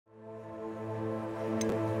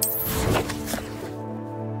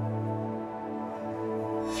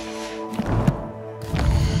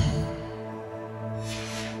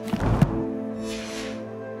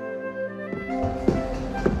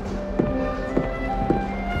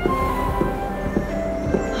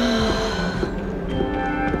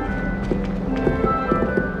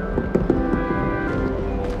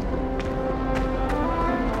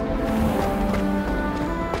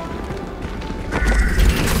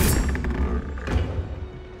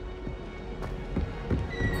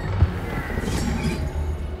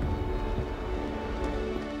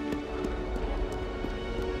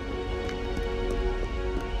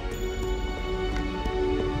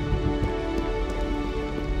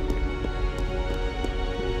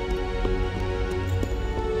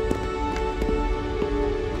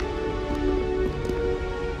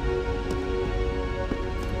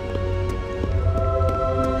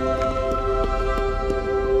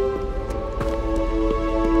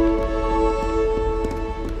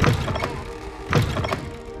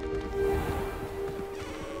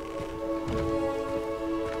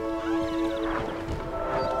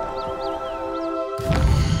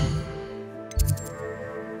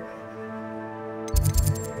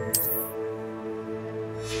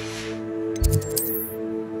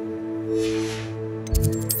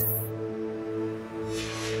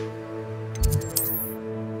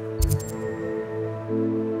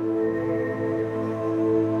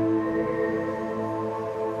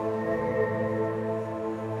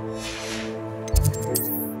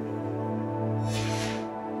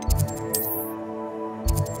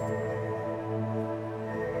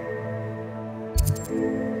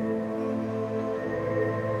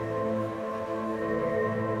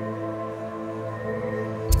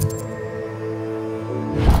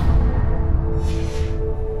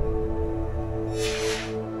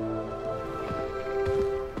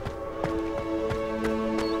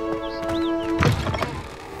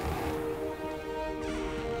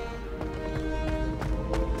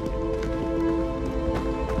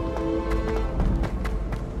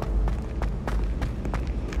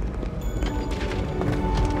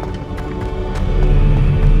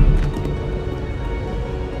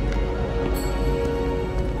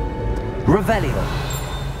Revelio.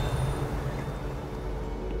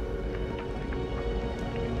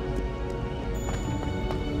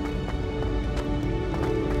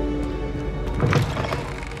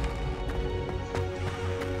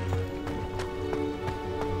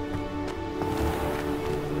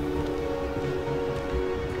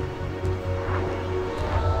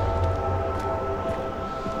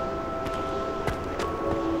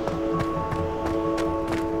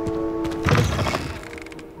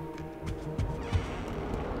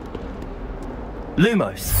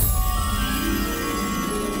 Lumos.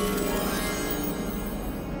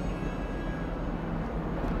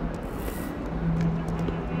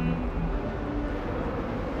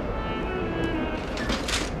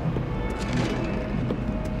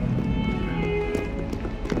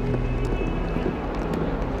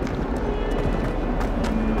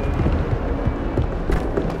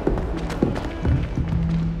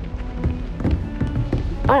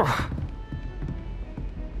 Oh.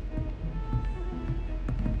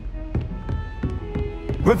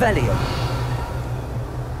 Revelio.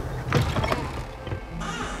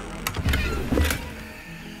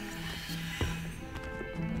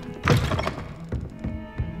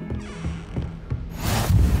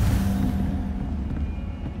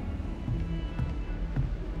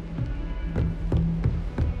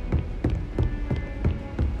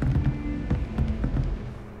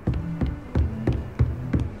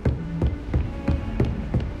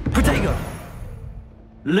 Protego.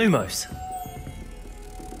 Lumos.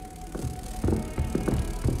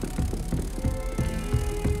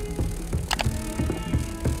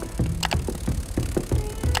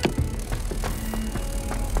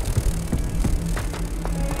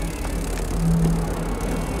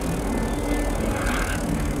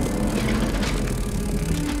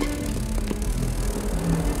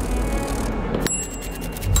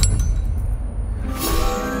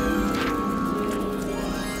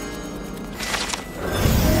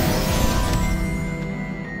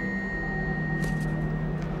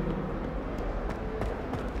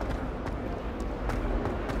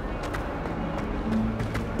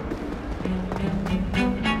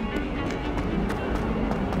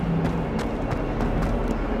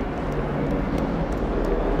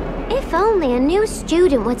 If only a new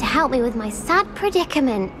student were to help me with my sad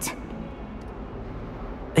predicament.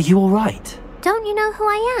 Are you alright? Don't you know who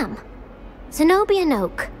I am? Zenobia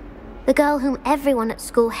Noak, the girl whom everyone at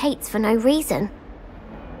school hates for no reason.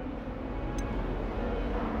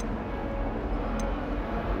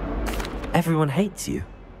 Everyone hates you.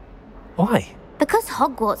 Why? Because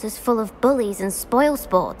Hogwarts is full of bullies and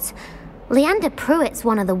spoilsports. Leander Pruitt's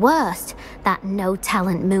one of the worst, that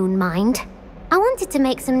no-talent moon mind. I wanted to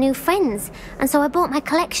make some new friends, and so I brought my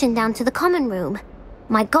collection down to the common room.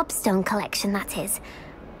 My gobstone collection, that is.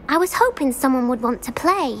 I was hoping someone would want to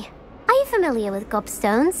play. Are you familiar with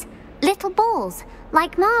gobstones? Little balls,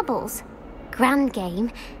 like marbles. Grand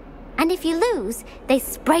game. And if you lose, they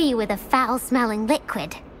spray you with a foul-smelling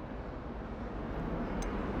liquid.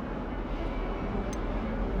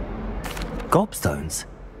 Gobstones?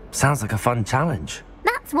 Sounds like a fun challenge.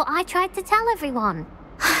 That's what I tried to tell everyone.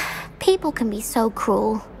 People can be so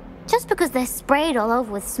cruel. Just because they're sprayed all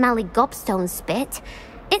over with smelly gobstone spit,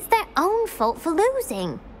 it's their own fault for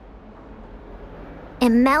losing.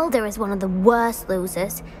 Imelda is one of the worst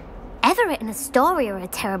losers. Everett and Astoria are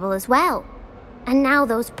terrible as well. And now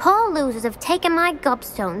those poor losers have taken my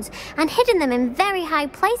gobstones and hidden them in very high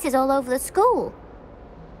places all over the school.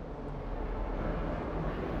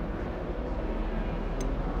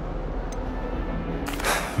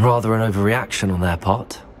 Rather an overreaction on their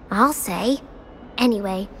part. I'll say.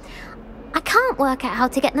 Anyway, I can't work out how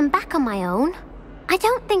to get them back on my own. I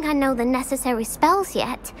don't think I know the necessary spells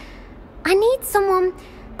yet. I need someone,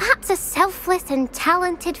 perhaps a selfless and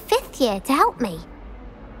talented fifth year to help me.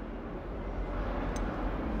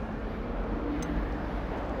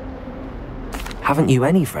 Haven't you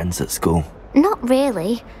any friends at school? Not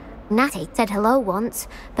really. Natty said hello once,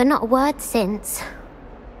 but not a word since.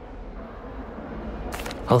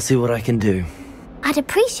 I'll see what I can do. I'd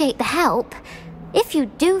appreciate the help. If you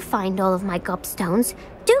do find all of my gobstones,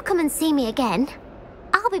 do come and see me again.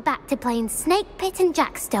 I'll be back to playing Snake Pit and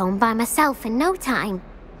Jackstone by myself in no time.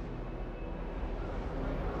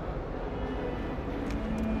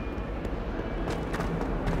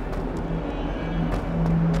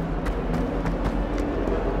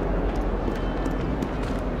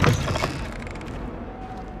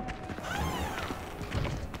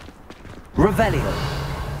 Revelio!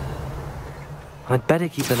 I'd better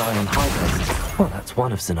keep an eye on high places. Well, that's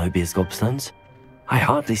one of Zenobia's gobstones. I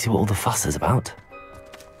hardly see what all the fuss is about.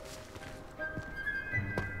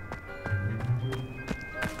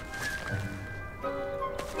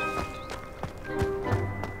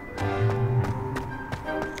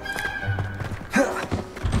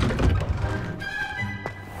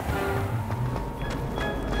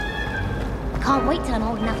 Can't wait till I'm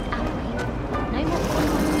old enough to operate. No more.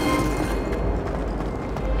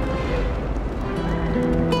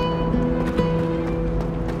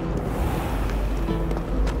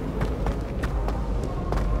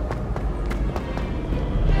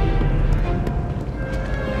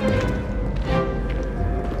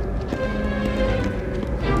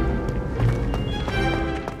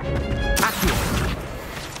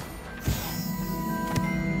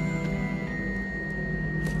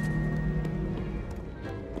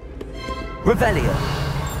 Revelio!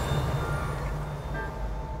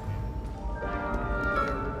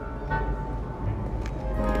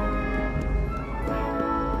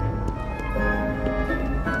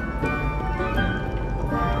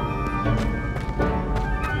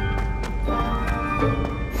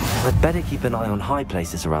 I'd better keep an eye on high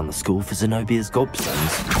places around the school for Zenobia's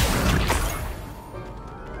gobstones.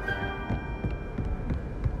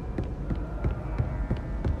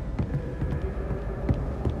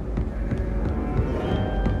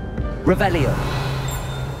 Revelio!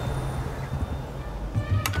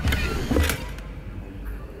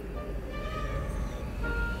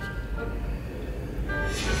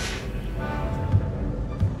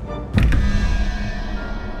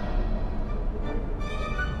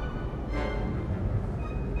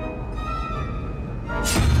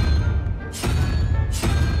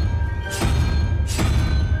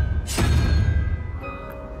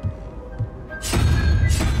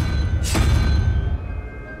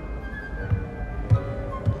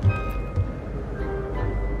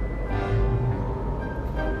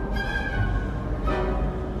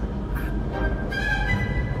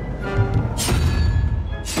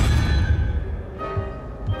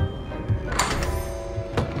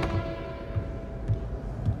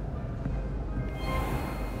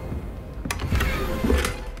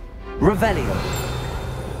 Revelio!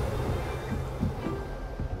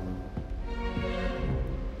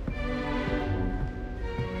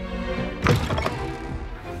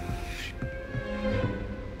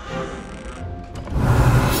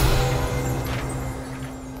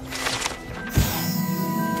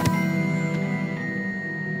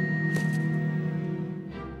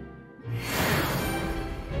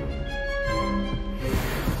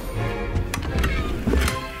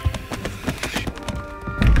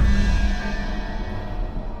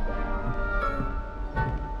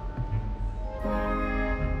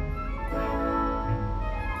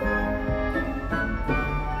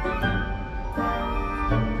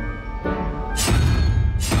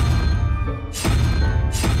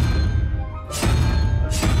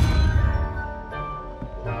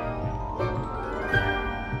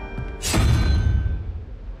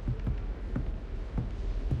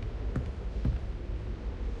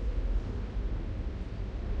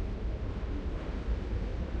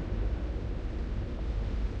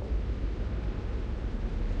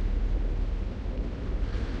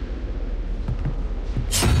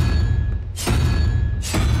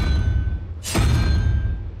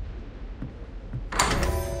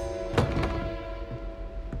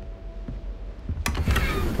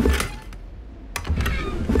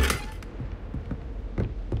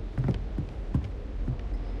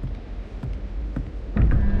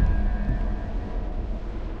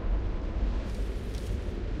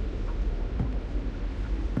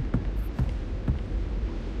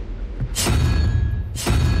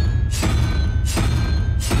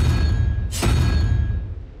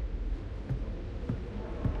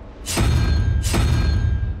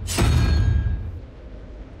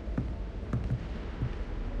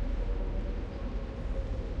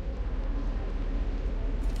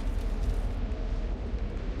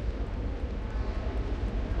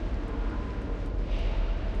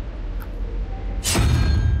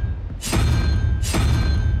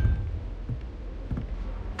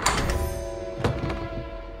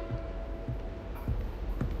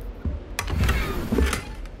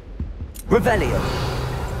 Revelio.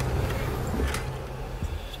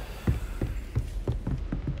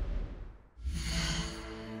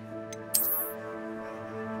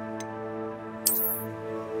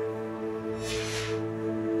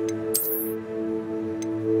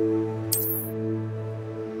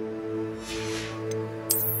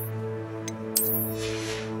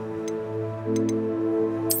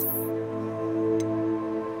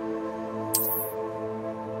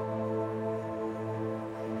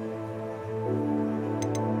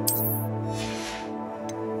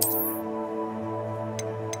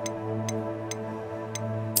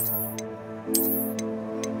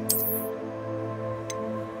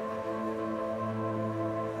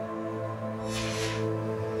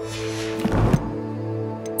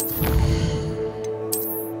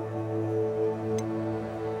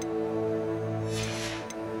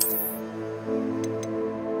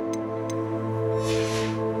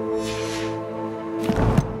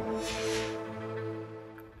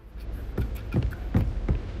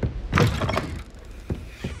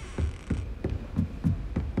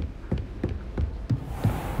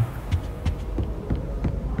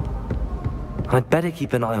 I'd better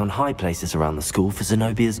keep an eye on high places around the school for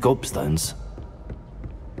Zenobia's gobstones.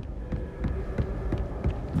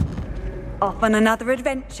 Off on another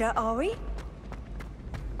adventure, are we?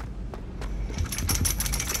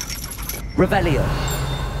 Revelio.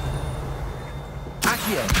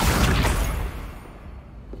 Accio.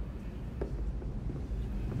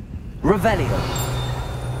 Revelio.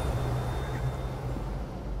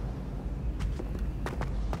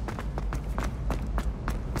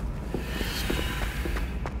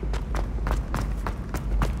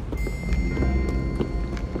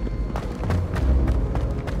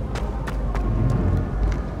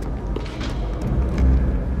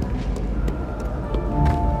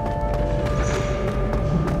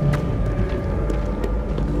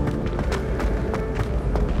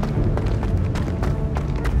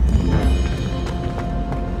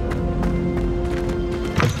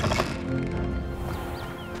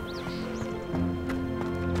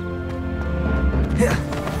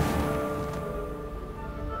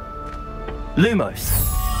 Lumos.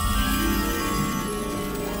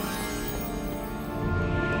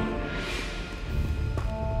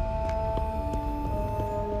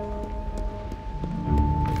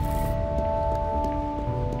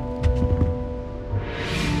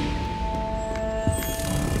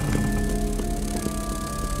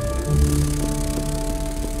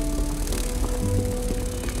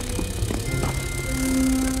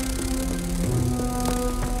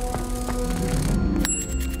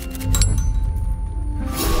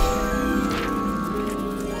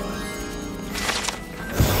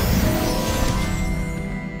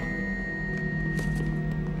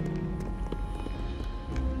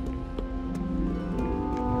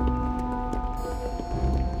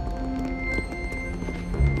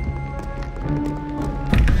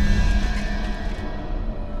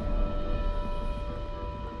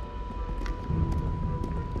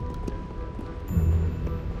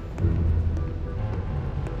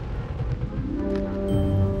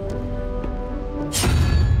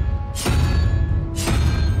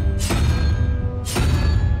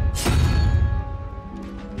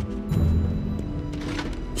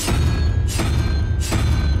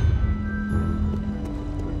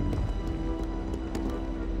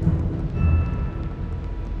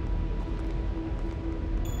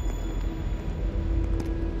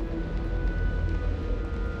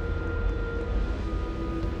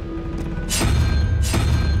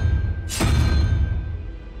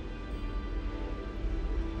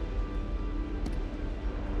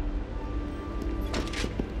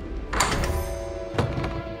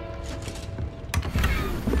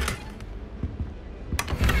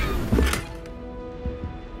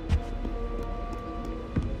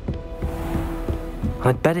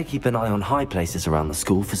 I'd better keep an eye on high places around the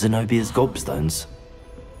school for Zenobia's gobstones.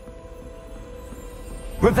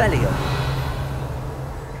 Revelio.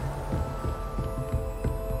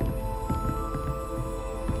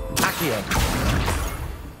 Accio.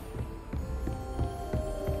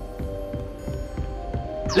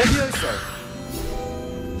 Levioso.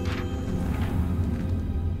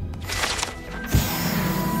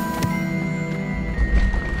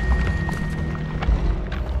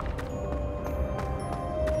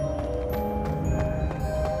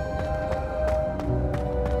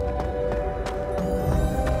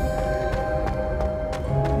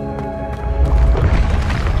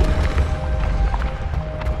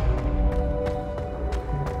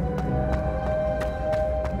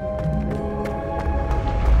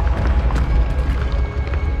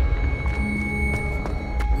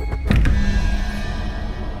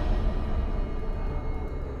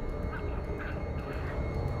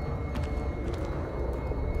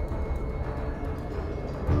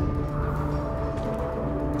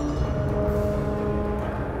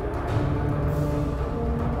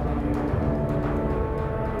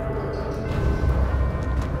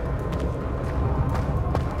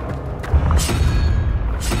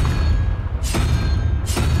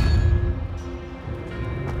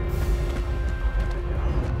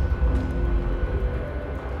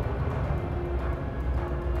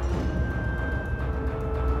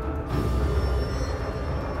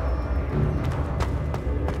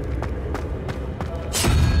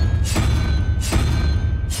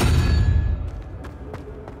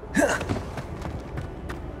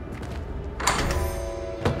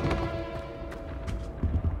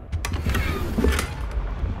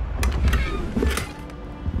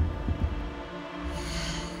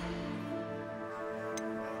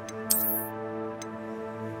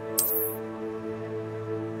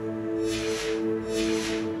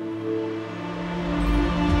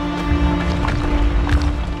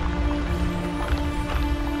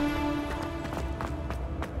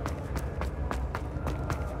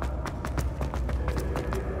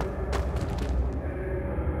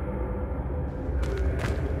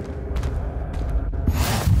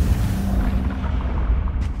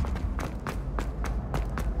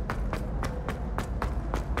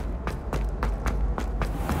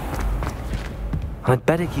 I'd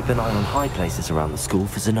better keep an eye on high places around the school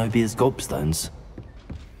for Zenobia's gobstones.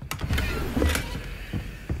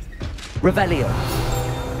 Revelio.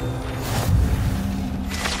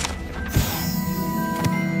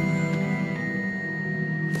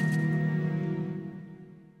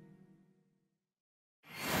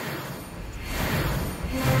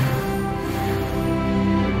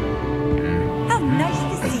 How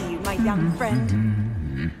nice to see you, my young friend.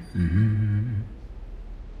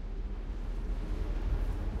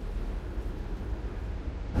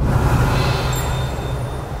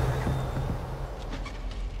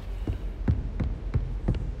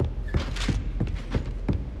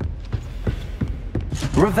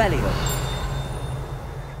 Revelio.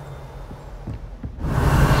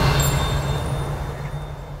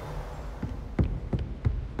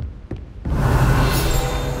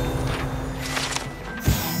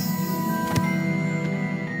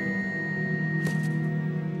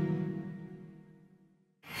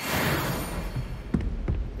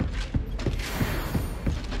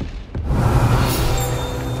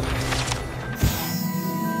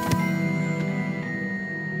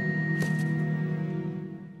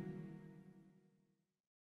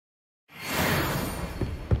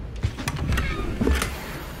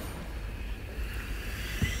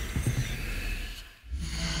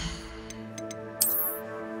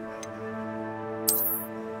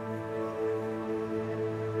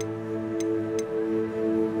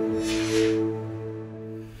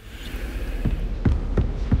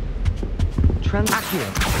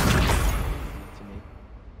 Accurate. To me.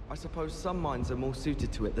 I suppose some minds are more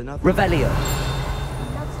suited to it than others. Revelio.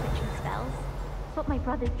 I love switching spells. Swap my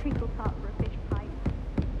brother's treacle tart for a fish pipe.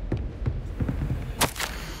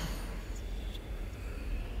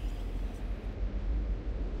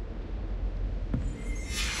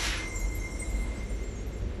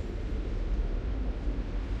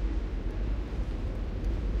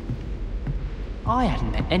 I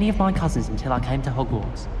hadn't met any of my cousins until I came to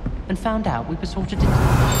Hogwarts, and found out we were sorted into... We've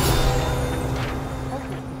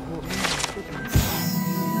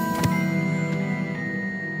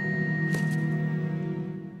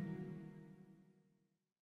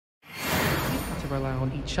had to rely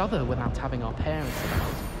on each other without having our parents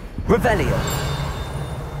about. Revelio.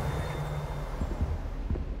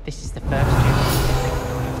 This is the first year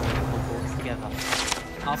we've been Hogwarts together.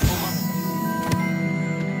 Our full mother.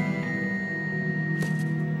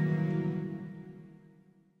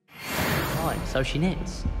 So she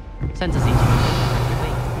knits. Sends us each every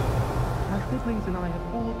week. My siblings and I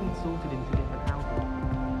have all been sorted into different houses.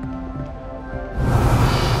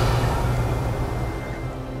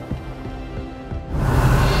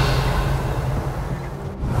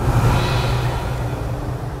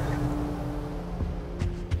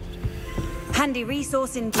 Handy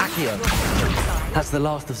resource in Accio. That's the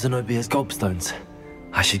last of Zenobia's gobstones.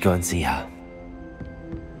 I should go and see her.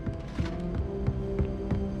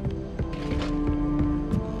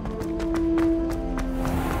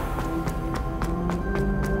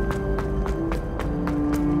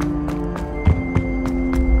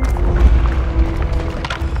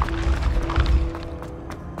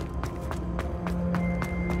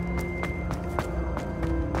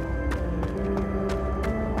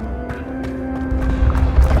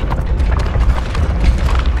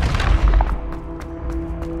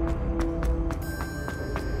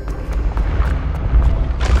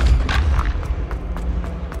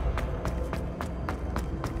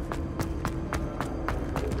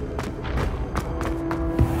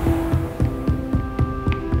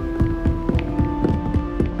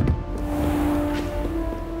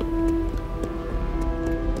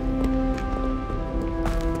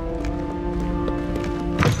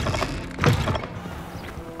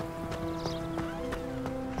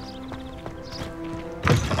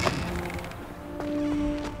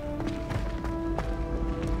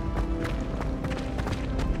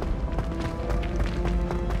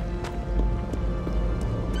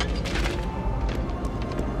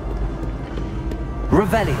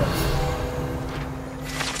 Revelio.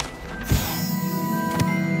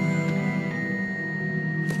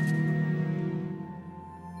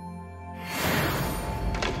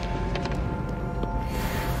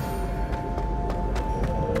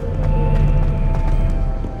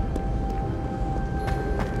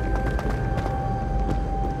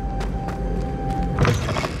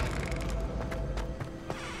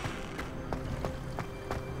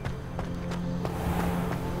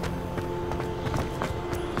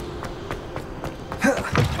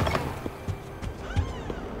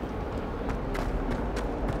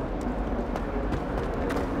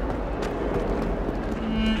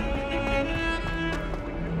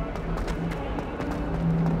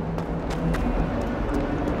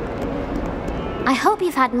 I hope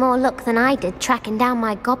you've had more luck than I did tracking down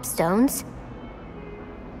my gobstones.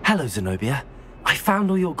 Hello, Zenobia. I found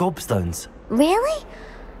all your gobstones. Really?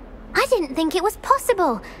 I didn't think it was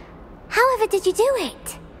possible. However did you do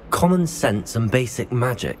it? Common sense and basic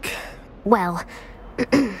magic. Well,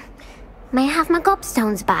 may I have my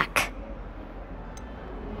gobstones back?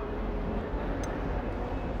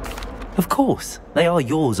 Of course. They are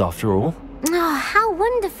yours after all. Oh, how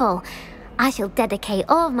wonderful. I shall dedicate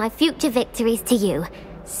all of my future victories to you.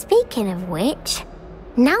 Speaking of which,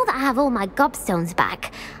 now that I have all my gobstones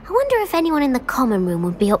back, I wonder if anyone in the common room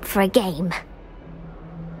would be up for a game.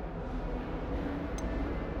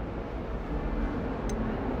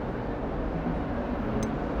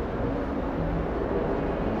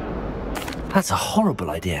 That's a horrible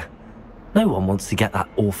idea. No one wants to get that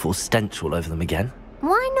awful stench all over them again.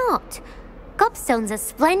 Why not? Gobstones are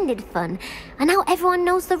splendid fun, and now everyone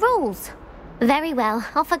knows the rules. Very well,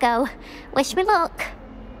 off I go. Wish me luck.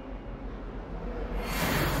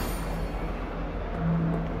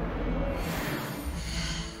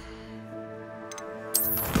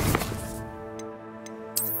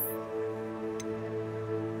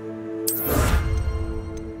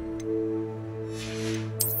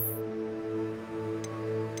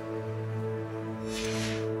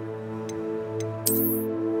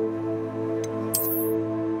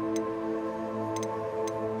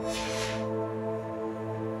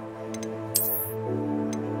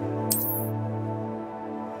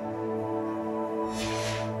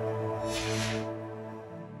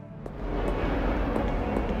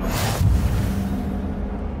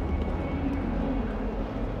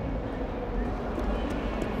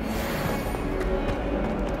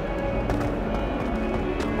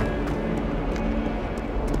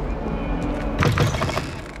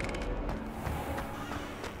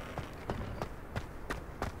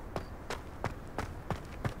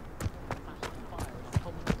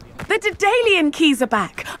 The Daedalian keys are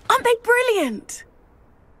back. Aren't they brilliant?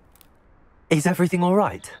 Is everything all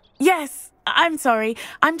right? Yes, I'm sorry.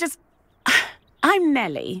 I'm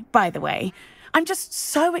Nellie, by the way. I'm just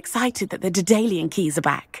so excited that the Daedalian keys are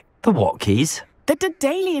back. The what keys? The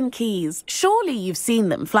Daedalian keys. Surely you've seen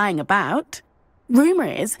them flying about. Rumour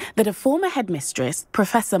is that a former headmistress,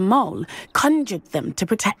 Professor Mole, conjured them to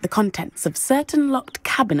protect the contents of certain locked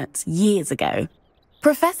cabinets years ago.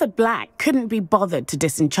 Professor Black couldn't be bothered to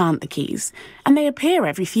disenchant the keys, and they appear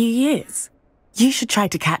every few years. You should try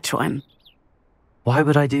to catch one. Why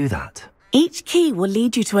would I do that? Each key will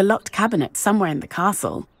lead you to a locked cabinet somewhere in the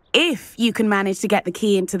castle. If you can manage to get the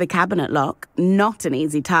key into the cabinet lock, not an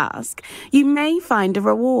easy task, you may find a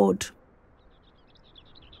reward.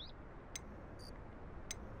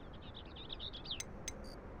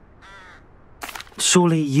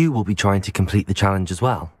 Surely you will be trying to complete the challenge as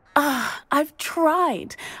well. I've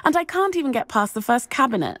tried, and I can't even get past the first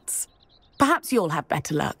cabinets. Perhaps you'll have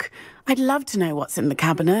better luck. I'd love to know what's in the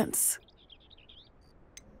cabinets.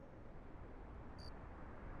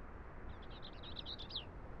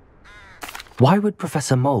 Why would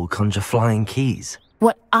Professor Mole conjure flying keys?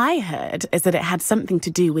 What I heard is that it had something to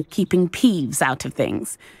do with keeping Peeves out of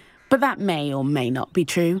things. But that may or may not be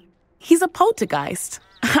true. He's a poltergeist.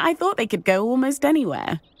 I thought they could go almost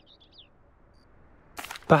anywhere.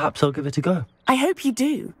 Perhaps I'll give it a go. I hope you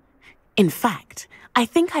do. In fact, I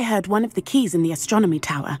think I heard one of the keys in the astronomy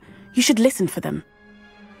tower. You should listen for them.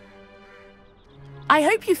 I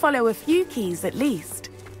hope you follow a few keys at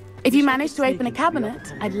least. If you manage to open a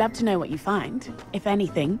cabinet, I'd love to know what you find, if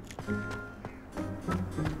anything.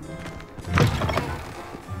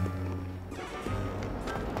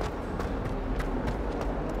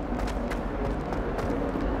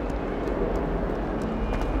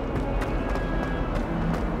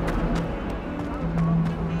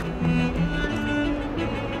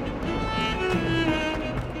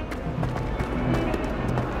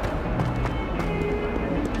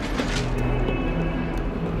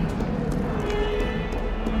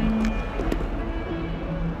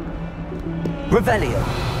 Revelio.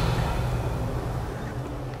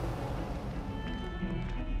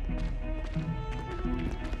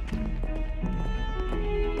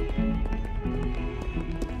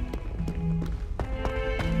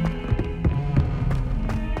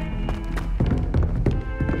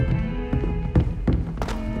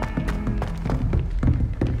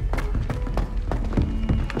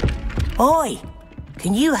 Oi!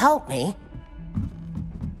 Can you help me?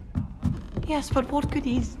 Yes, but what good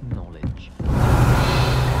is knowledge?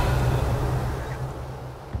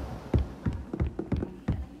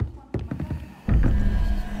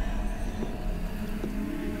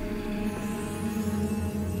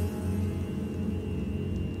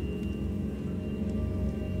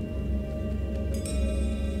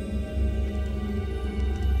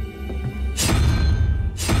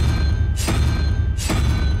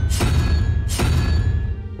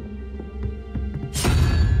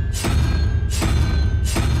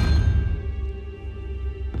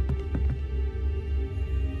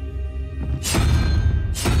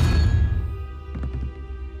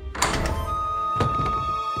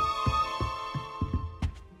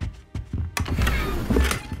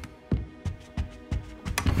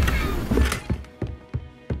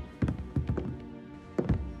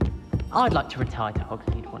 I'd like to retire to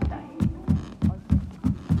Hogsmeade one day.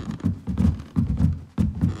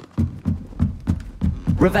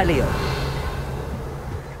 Revelio.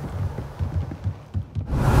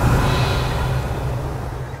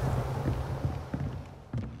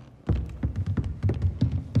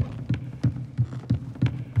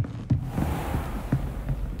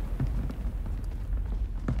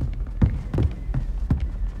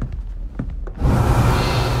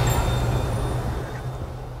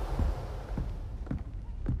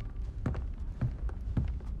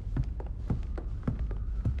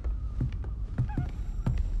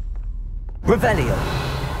 Revelio.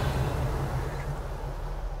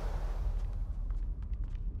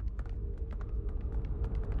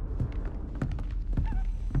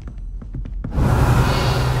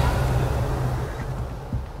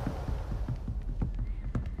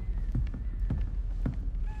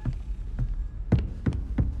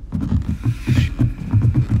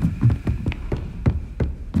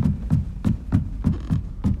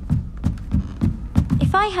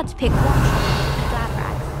 If I had to pick one shop, glad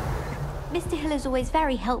rags. Mr. Hill is always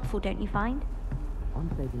very helpful, don't you find?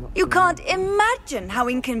 You can't imagine how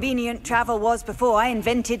inconvenient travel was before I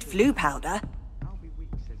invented flu powder.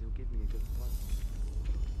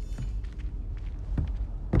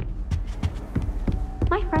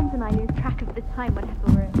 My friends and I lose track of the time whenever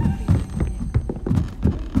we're in the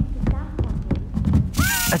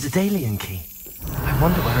A Daedalian key. I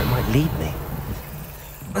wonder where it might lead me.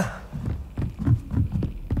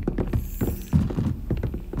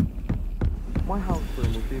 My house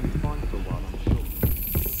room will do me fine for a while, I'm sure.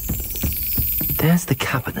 There's the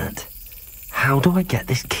cabinet. How do I get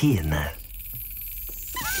this key in there?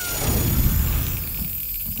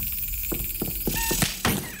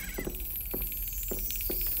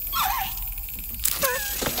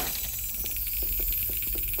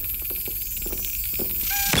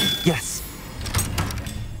 Yes.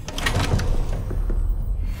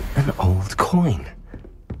 An old coin.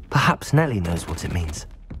 Perhaps Nellie knows what it means.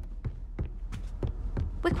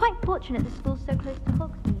 We're quite fortunate the school's so close to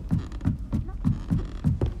Hogsmeade.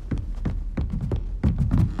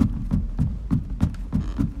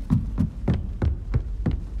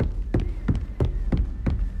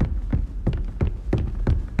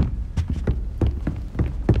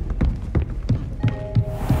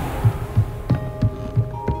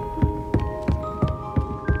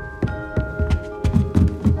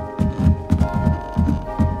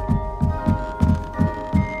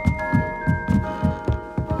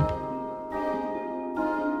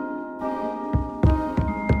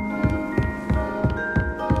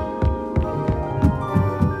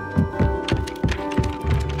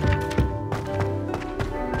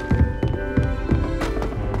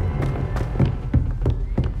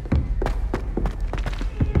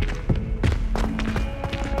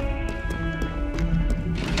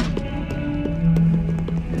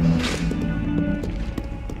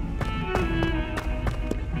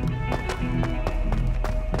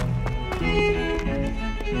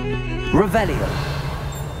 Revelio.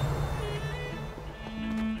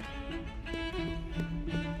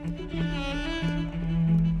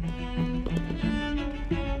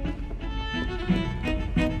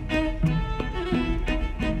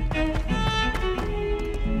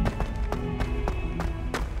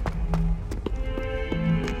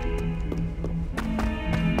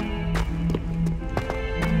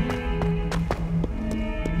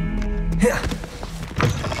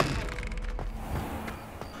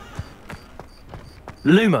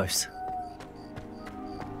 Lumos.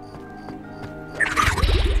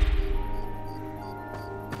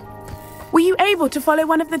 Were you able to follow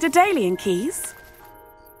one of the Daedalian keys?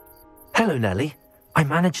 Hello, Nellie. I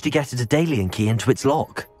managed to get a Daedalian key into its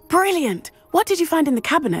lock. Brilliant! What did you find in the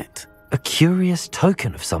cabinet? A curious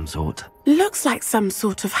token of some sort. Looks like some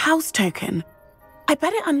sort of house token. I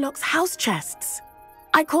bet it unlocks house chests.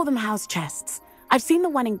 I call them house chests. I've seen the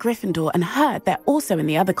one in Gryffindor and heard they're also in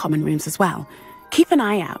the other common rooms as well. Keep an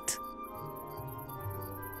eye out.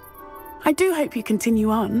 I do hope you continue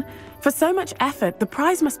on. For so much effort, the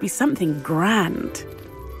prize must be something grand.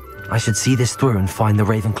 I should see this through and find the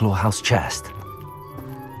Ravenclaw house chest.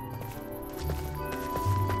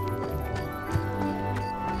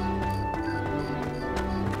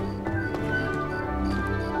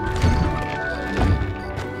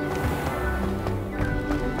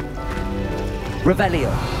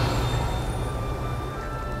 Revelio.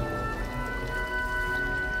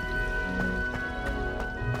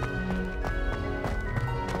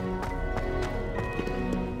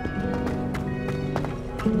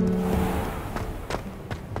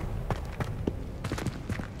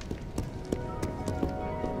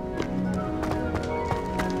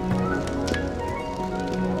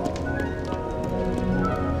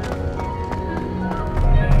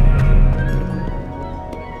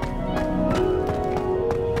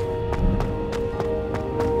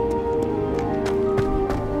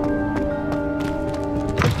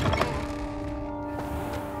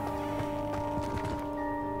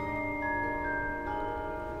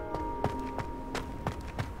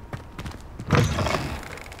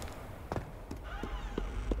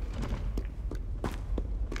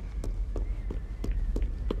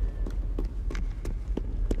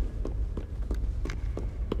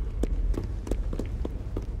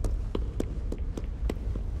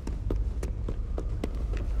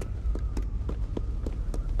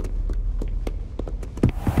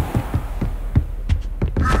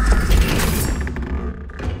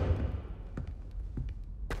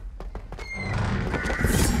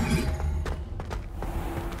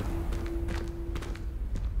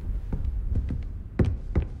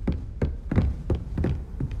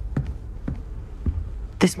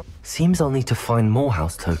 This seems I'll need to find more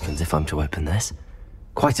house tokens if I'm to open this.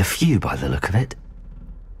 Quite a few by the look of it.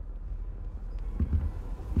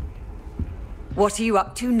 What are you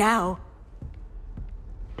up to now?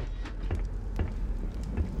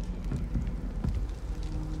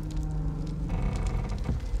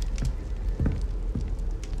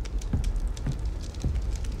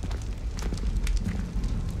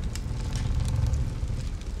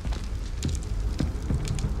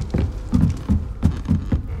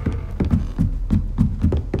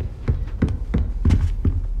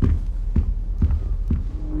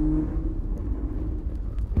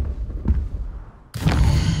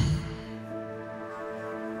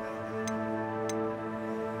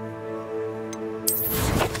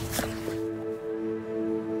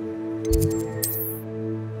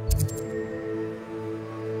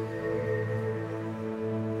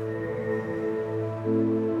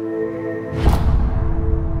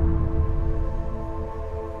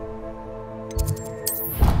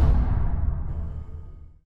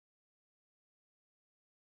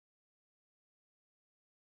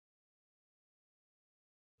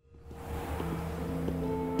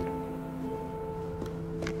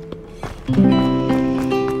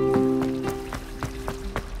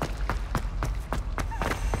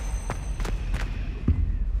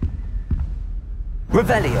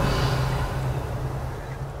 Revelio.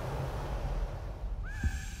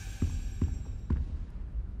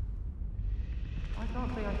 I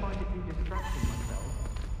can't say I find it too distracting myself.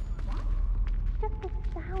 Just the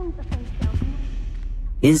sounds of those buildings.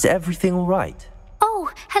 Is everything all right? Oh,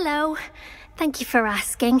 hello. Thank you for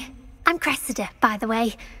asking. I'm Cressida, by the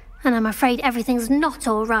way, and I'm afraid everything's not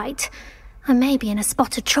all right. I may be in a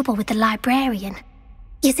spot of trouble with the librarian.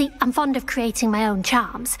 You see, I'm fond of creating my own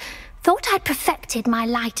charms. Thought I'd perfected my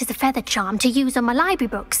light as a feather charm to use on my library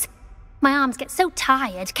books. My arms get so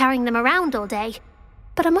tired carrying them around all day.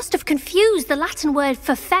 But I must have confused the Latin word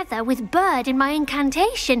for feather with bird in my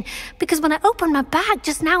incantation, because when I opened my bag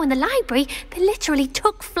just now in the library, they literally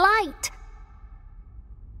took flight.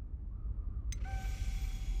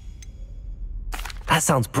 That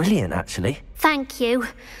sounds brilliant, actually. Thank you.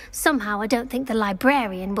 Somehow I don't think the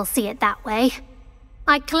librarian will see it that way.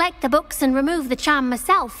 I collect the books and remove the charm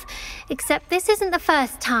myself, except this isn't the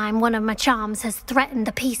first time one of my charms has threatened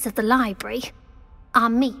the peace of the library. Our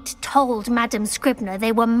meet told Madame Scribner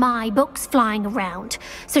they were my books flying around,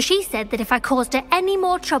 so she said that if I caused her any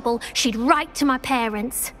more trouble, she'd write to my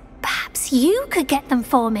parents. Perhaps you could get them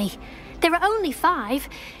for me. There are only 5.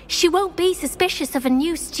 She won't be suspicious of a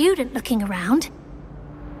new student looking around.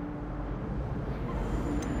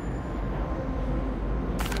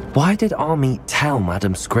 Why did Army tell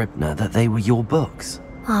Madame Scribner that they were your books?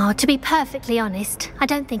 Oh, to be perfectly honest, I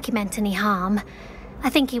don't think he meant any harm. I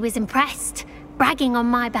think he was impressed, bragging on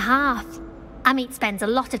my behalf. Amit spends a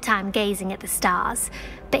lot of time gazing at the stars,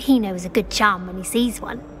 but he knows a good charm when he sees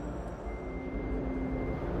one.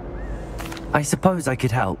 I suppose I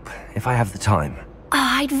could help, if I have the time. Oh,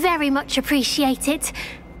 I'd very much appreciate it.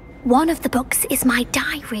 One of the books is my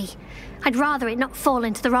diary. I'd rather it not fall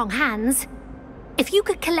into the wrong hands. If you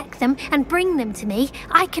could collect them and bring them to me,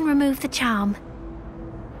 I can remove the charm.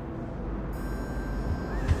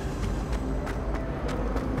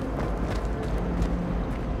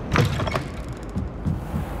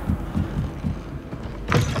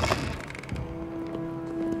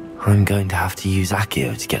 I'm going to have to use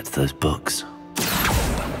Accio to get to those books.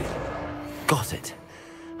 Got it.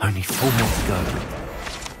 Only 4 more to go.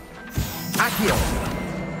 Accio!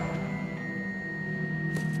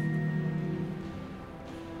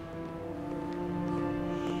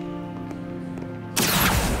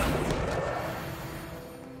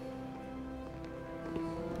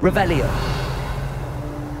 Revelio.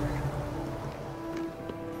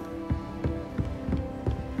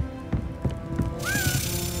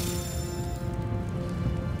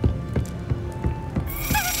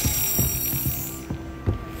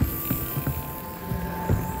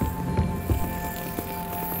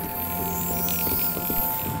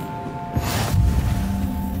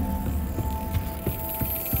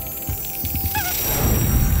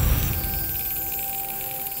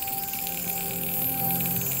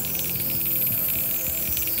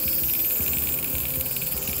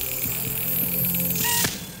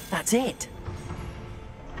 That's it.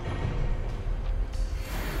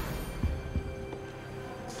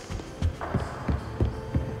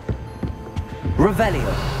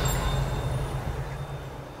 Revelio.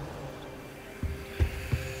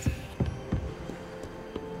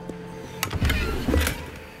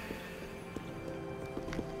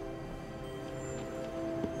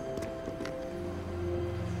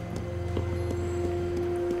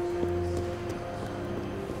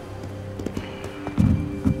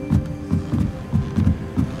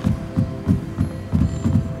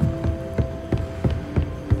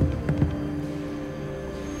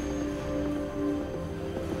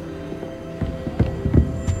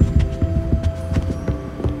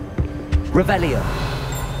 Revelio.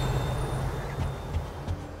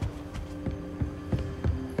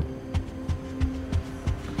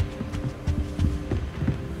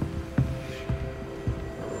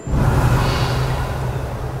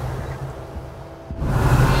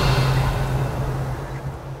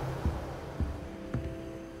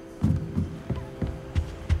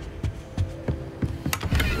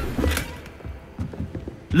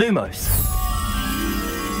 Lumos.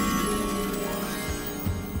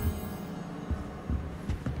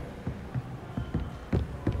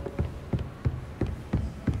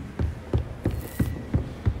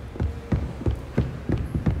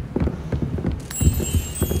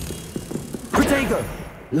 Protego.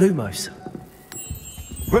 Lumos.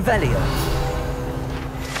 Revelio.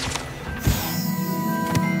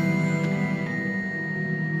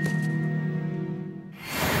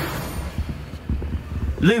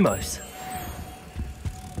 Lumos.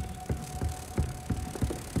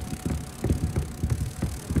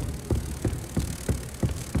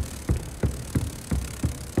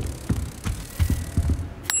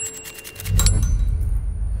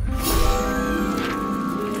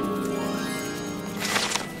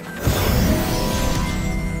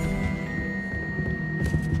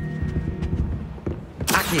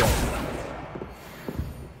 Accio.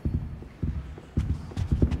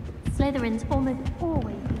 Slytherins almost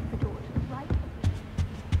always leave the door to the right.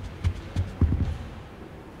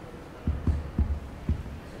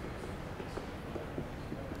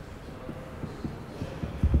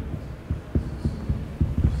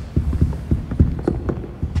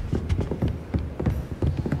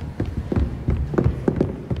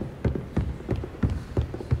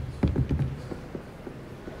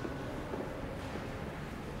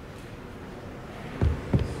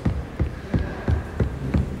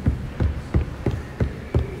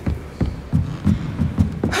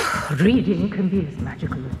 Reading can be as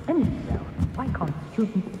magical as any spell. Why can't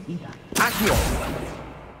students see that? Accio.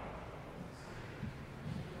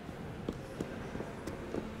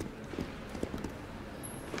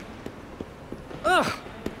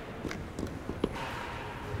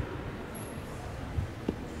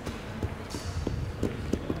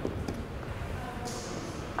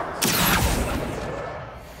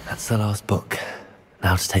 That's the last book.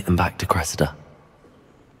 Now to take them back to Cressida.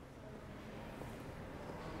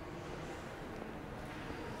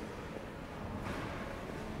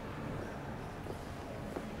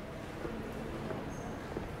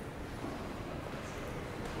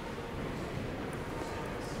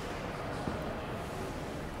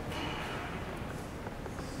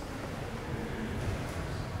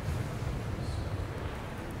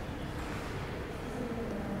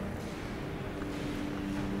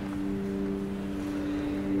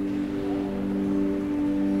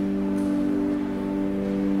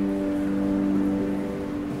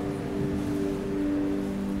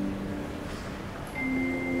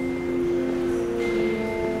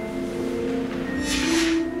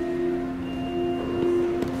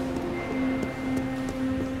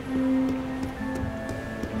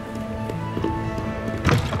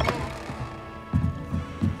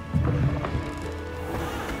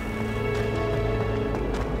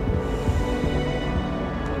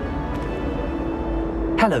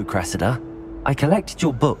 Hello, Cressida. I collected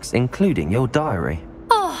your books, including your diary.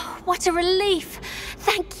 Oh, what a relief.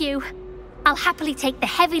 Thank you. I'll happily take the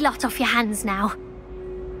heavy lot off your hands now.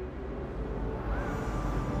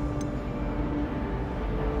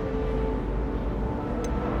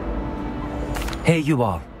 Here you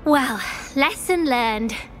are. Well, lesson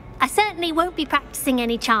learned. I certainly won't be practicing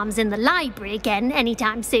any charms in the library again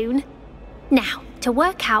anytime soon. Now, to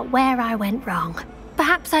work out where I went wrong.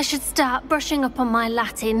 Perhaps I should start brushing up on my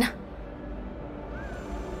Latin.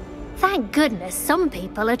 Thank goodness some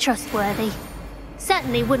people are trustworthy.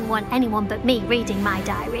 Certainly wouldn't want anyone but me reading my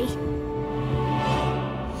diary.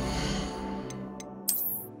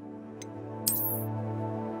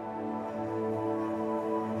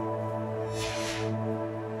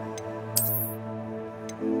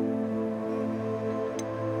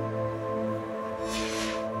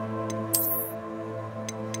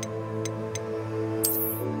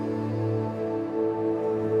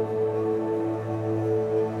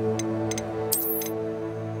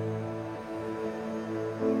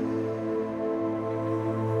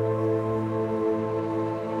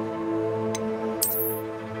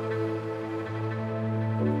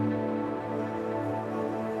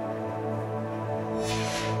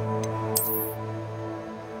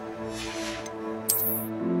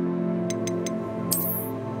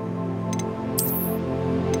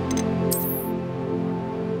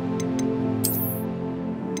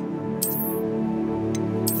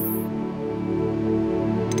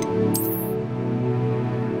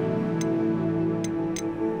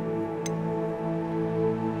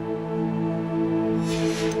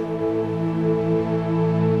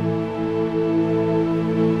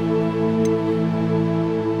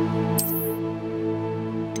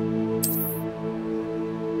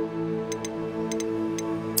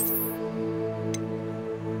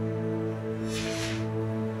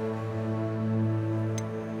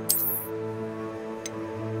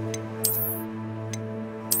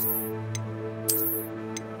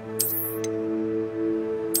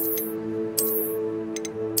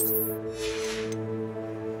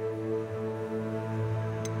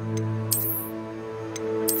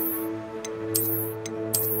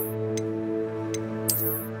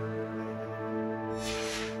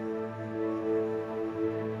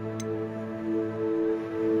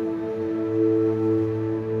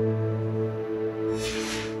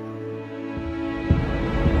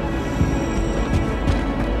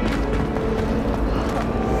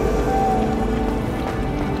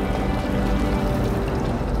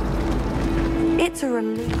 It's a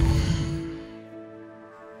relief.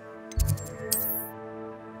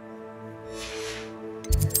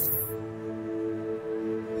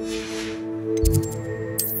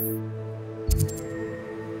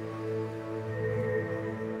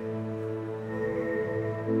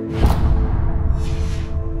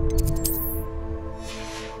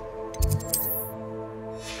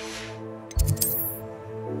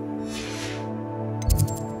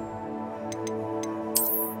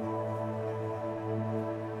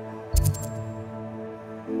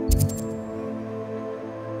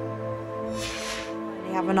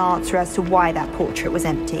 Have an answer as to why that portrait was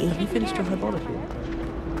empty. Have you finished your herbology?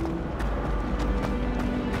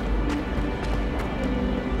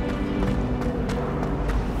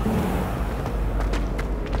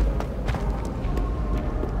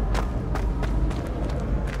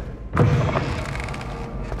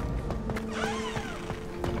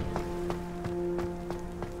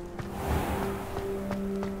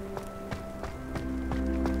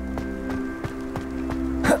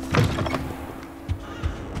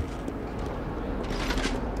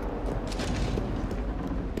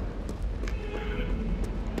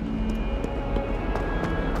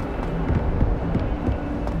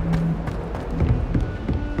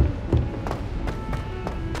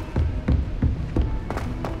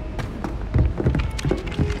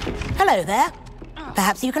 Hello there.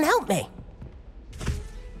 Perhaps you can help me.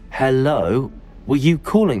 Hello? Were you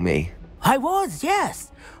calling me? I was,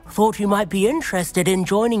 yes. Thought you might be interested in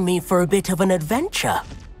joining me for a bit of an adventure.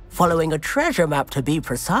 Following a treasure map, to be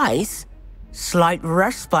precise. Slight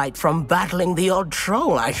respite from battling the odd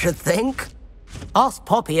troll, I should think. Asked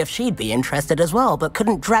Poppy if she'd be interested as well, but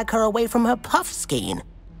couldn't drag her away from her puff skein.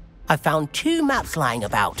 I found 2 maps lying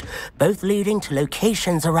about, both leading to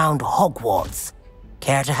locations around Hogwarts.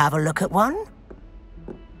 Care to have a look at one?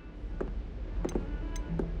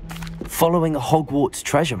 Following a Hogwarts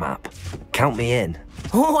treasure map? Count me in.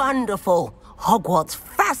 Wonderful. Hogwarts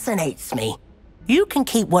fascinates me. You can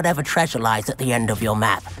keep whatever treasure lies at the end of your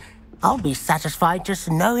map. I'll be satisfied just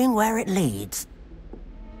knowing where it leads.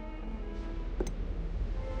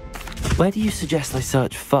 Where do you suggest I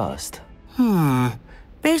search first?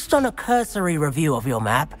 Based on a cursory review of your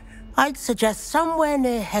map, I'd suggest somewhere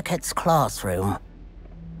near Hecat's classroom.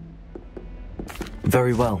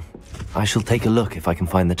 Very well. I shall take a look if I can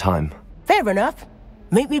find the time. Fair enough.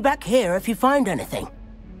 Meet me back here if you find anything.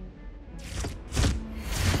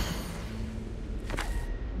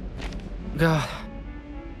 Gah.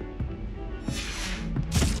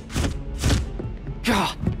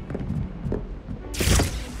 Gah.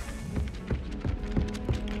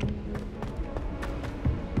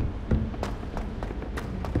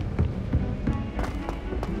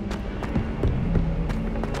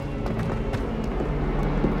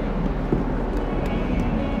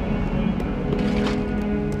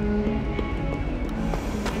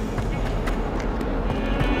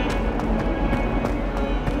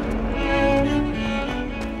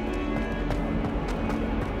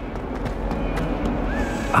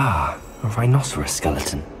 Ah, a rhinoceros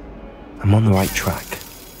skeleton. I'm on the right track.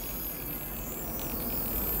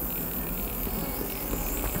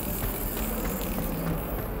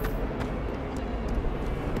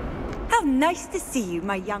 How nice to see you,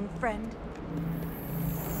 my young friend.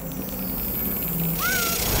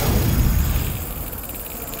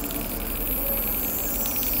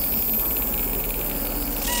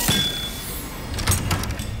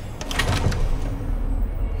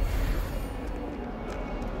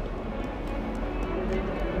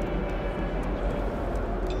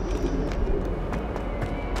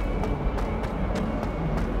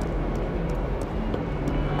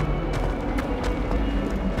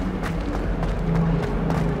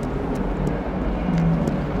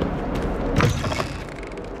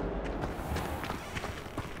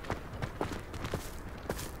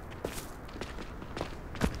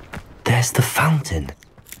 There's the fountain.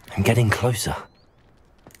 I'm getting closer.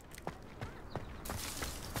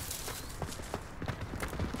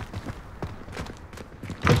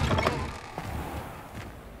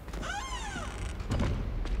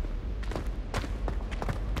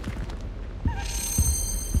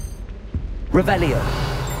 Revelio.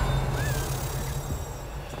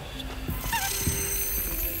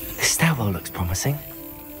 This stairwell looks promising.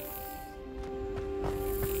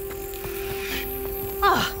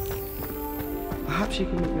 Perhaps you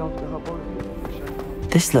can meet me after the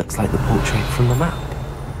herbology. This looks like the portrait from the map.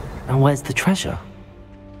 Now where's the treasure?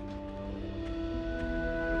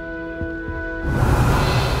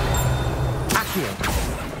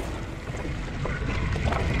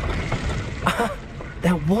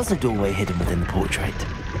 There was a doorway hidden within the portrait.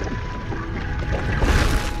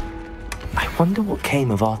 I Wonder what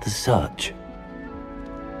came of Arthur's search.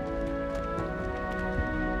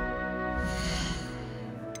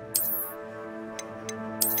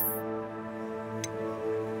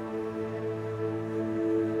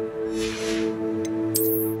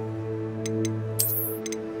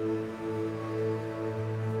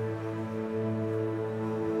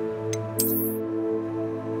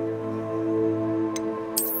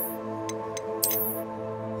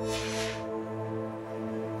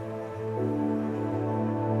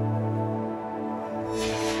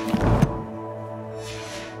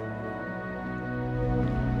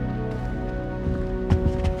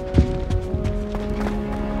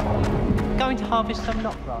 Going to harvest some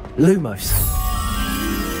knotgrass. Lumos.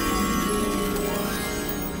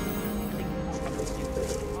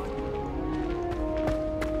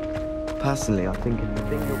 Personally, I think it's the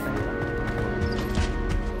thing you're better.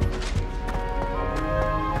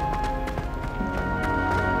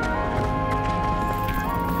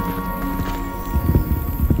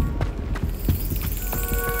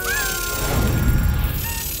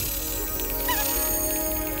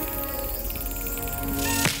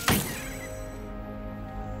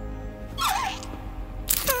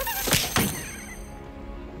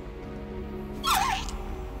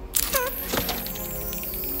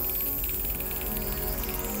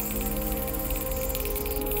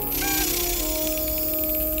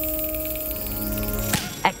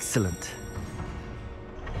 Excellent.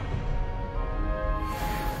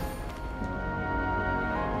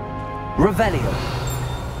 Revelio.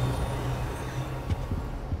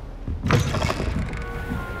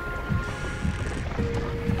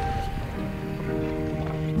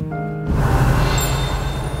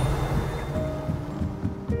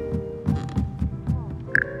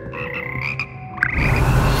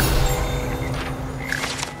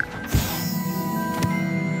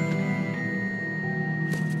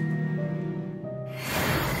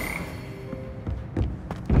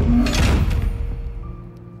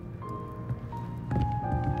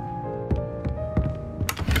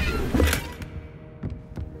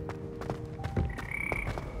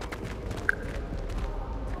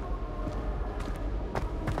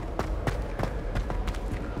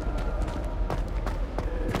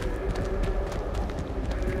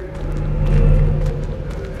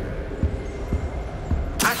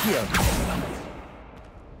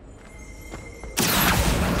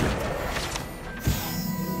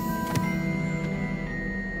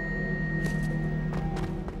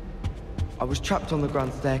 I was trapped on the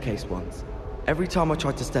grand staircase once. Every time I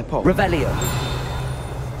tried to step off... Revelio.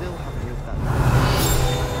 Still haven't lived that.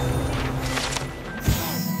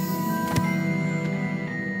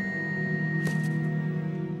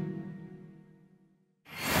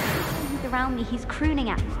 He's around me, he's crooning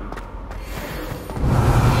at me.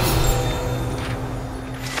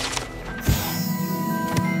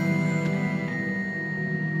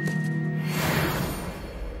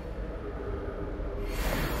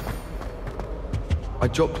 I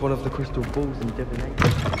dropped one of the crystal balls in divination.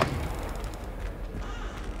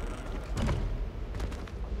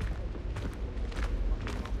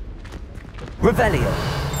 Revelio.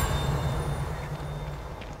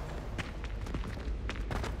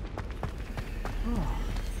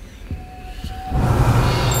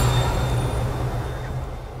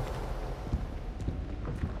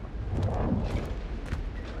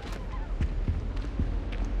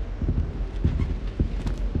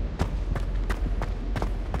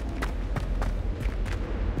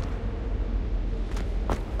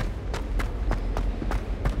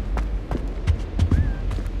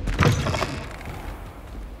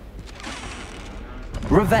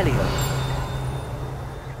 Revelio.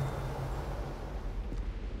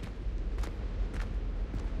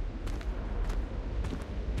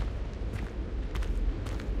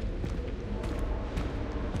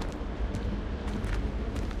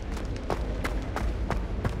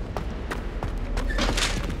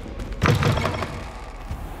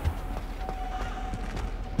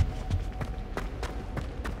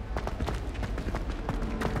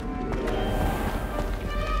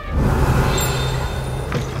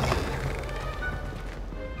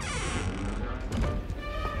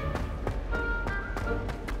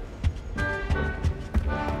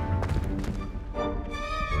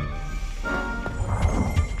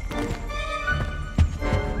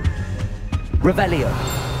 Revelio.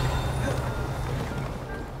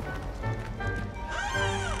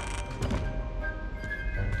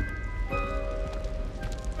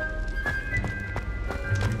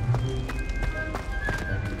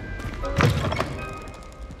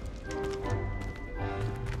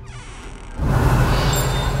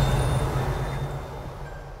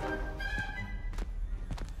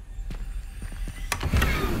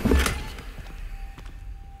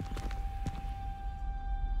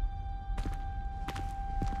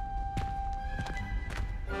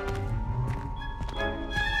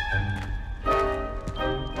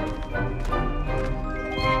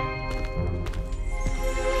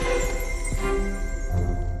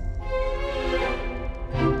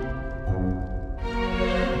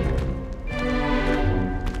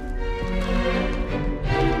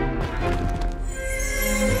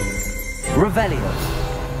 Revelio.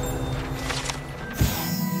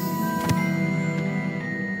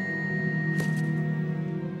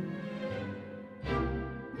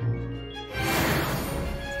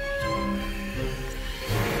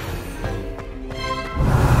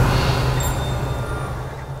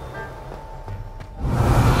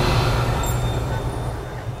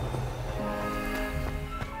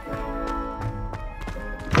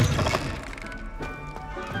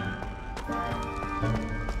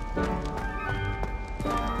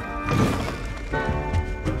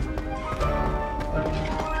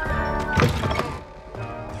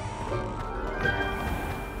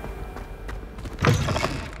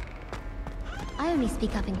 I only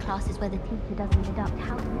speak up in classes where the teacher doesn't deduct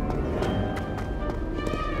house.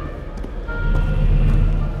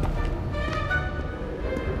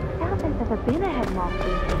 I doubt there's ever been a headmaster.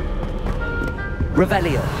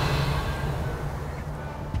 Revelio.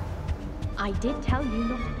 I did tell you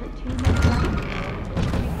not to put too much money.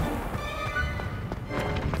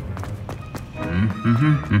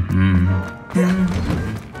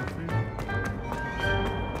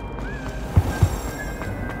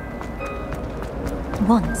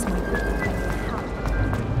 Once my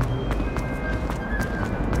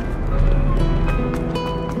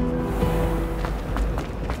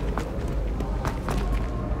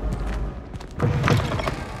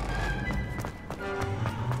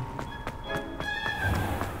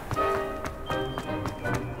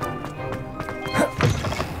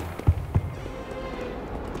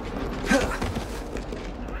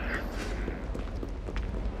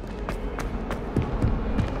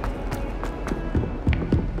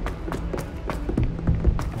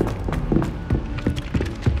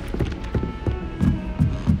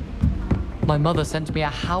My mother sent me a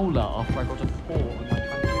howler after I got a 4 on my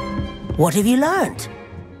transcript. What have you learnt?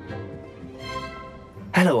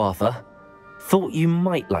 Hello, Arthur. Thought you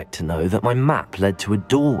might like to know that my map led to a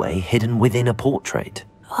doorway hidden within a portrait.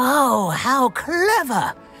 Oh, how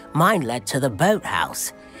clever! Mine led to the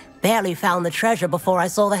boathouse. Barely found the treasure before I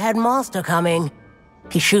saw the headmaster coming.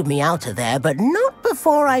 He shooed me out of there, but not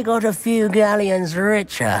before I got a few galleons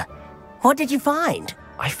richer. What did you find?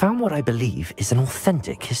 I found what I believe is an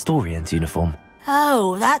authentic historian's uniform.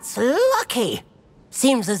 Oh, that's lucky.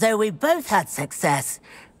 Seems as though we both had success.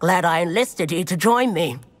 Glad I enlisted you to join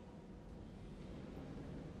me.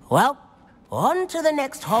 Well, on to the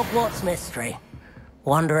next Hogwarts mystery.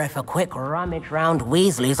 Wonder if a quick rummage round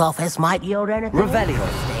Weasley's office might yield anything Revelio.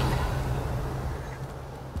 interesting.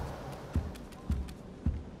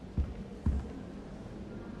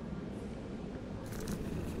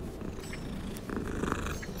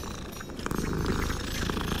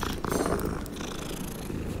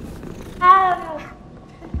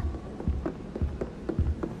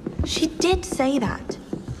 She did say that.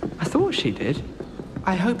 I thought she did.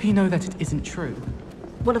 I hope you know that it isn't true.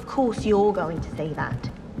 Well, of course you're going to say that.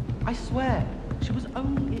 I swear, she was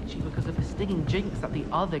only itchy because of the stinging jinx that the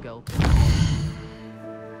other girl...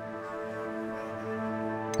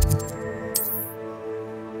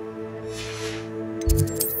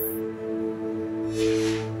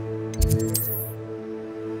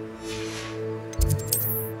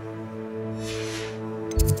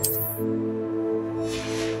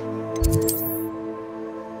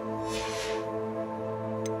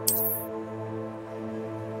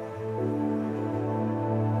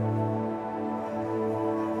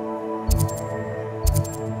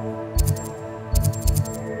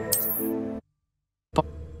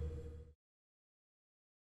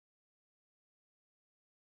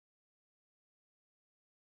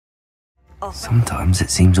 Sometimes it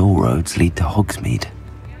seems all roads lead to Hogsmeade.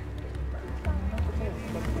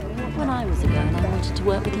 When I was a girl, I wanted to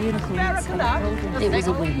work with unicorns. It was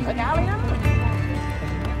a win.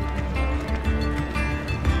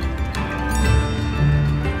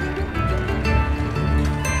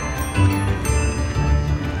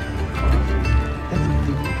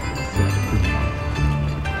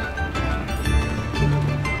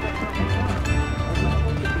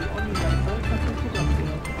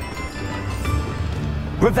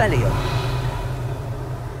 Revelio.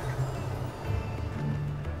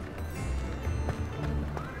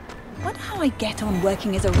 Wonder how I get on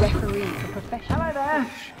working as a referee for professional... Hello there.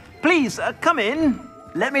 Please, come in.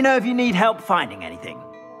 Let me know if you need help finding anything.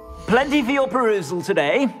 Plenty for your perusal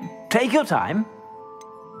today. Take your time.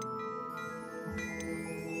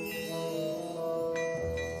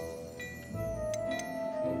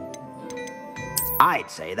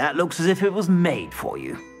 I'd say that looks as if it was made for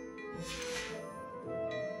you.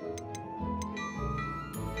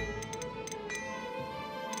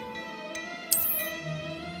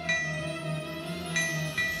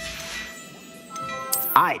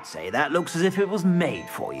 I'd say that looks as if it was made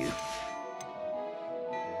for you.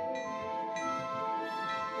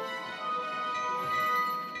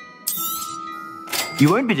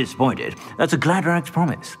 You won't be disappointed. That's a Gladrag's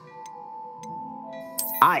promise.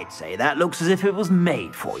 I'd say that looks as if it was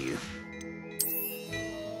made for you.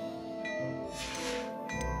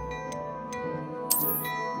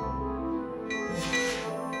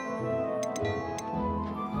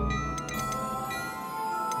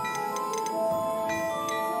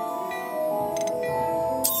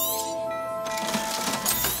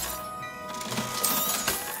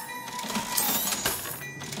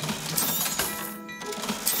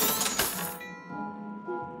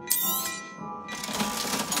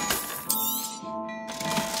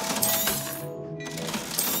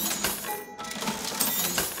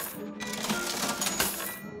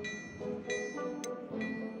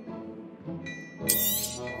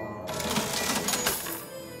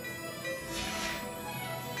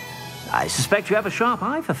 I suspect you have a sharp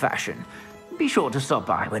eye for fashion. Be sure to stop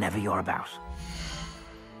by whenever you're about.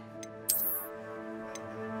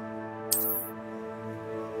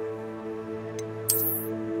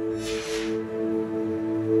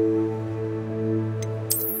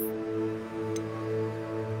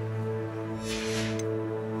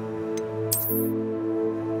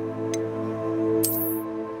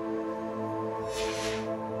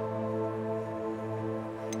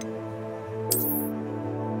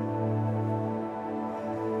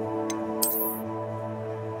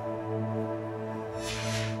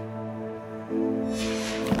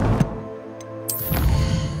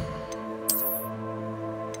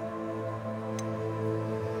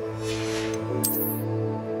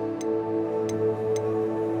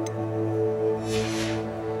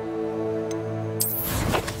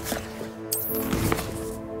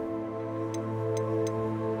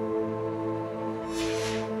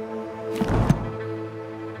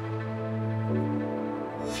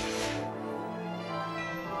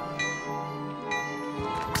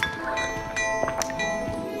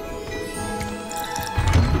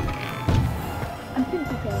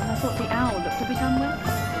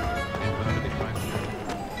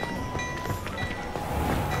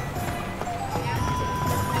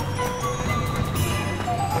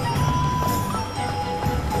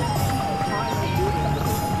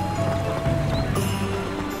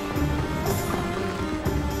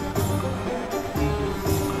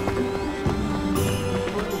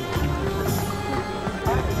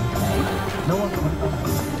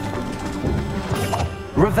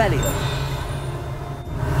 Revelio.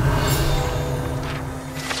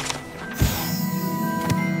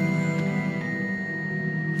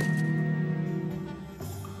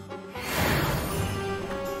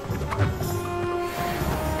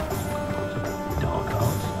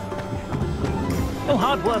 Oh,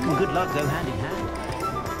 hard work and good luck go hand in hand.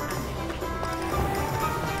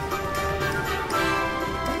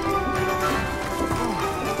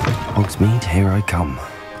 Hogsmeade, here I come.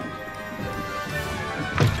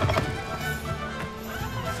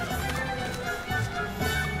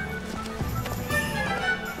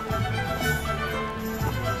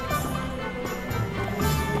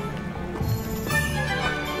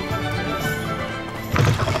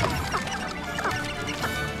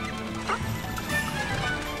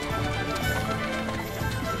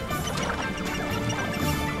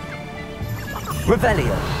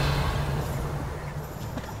 Revelio.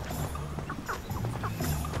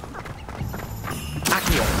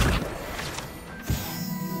 Accio.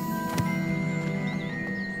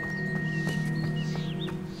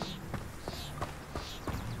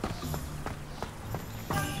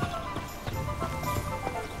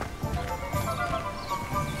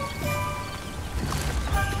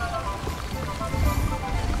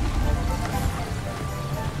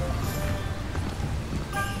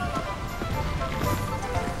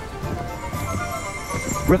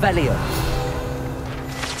 Revelio.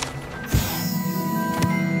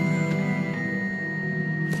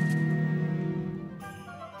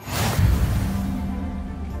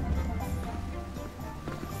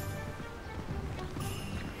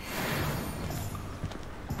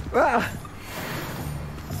 Ah!